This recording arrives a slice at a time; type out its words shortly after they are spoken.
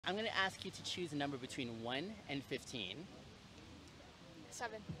I'm going to ask you to choose a number between 1 and 15.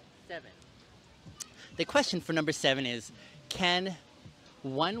 7. 7. The question for number 7 is, can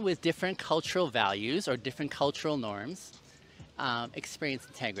one with different cultural values or different cultural norms experience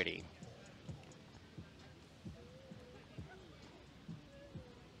integrity?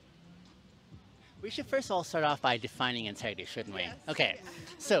 We should first of all start off by defining integrity, shouldn't we? Yes. Okay,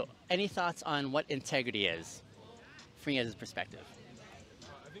 so any thoughts on what integrity is from you guys' perspective?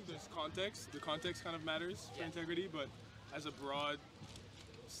 I think there's context. The context kind of matters for integrity, but as a broad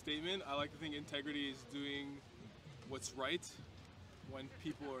statement, I like to think integrity is doing what's right when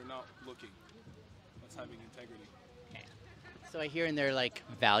people are not looking. That's having integrity. Okay. So I hear in there like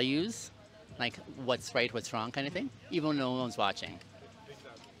values, like what's right, what's wrong kind of thing, even when no one's watching.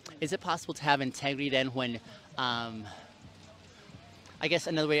 Exactly. Is it possible to have integrity then when, I guess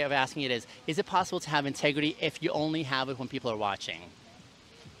another way of asking it is it possible to have integrity if you only have it when people are watching?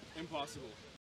 Impossible.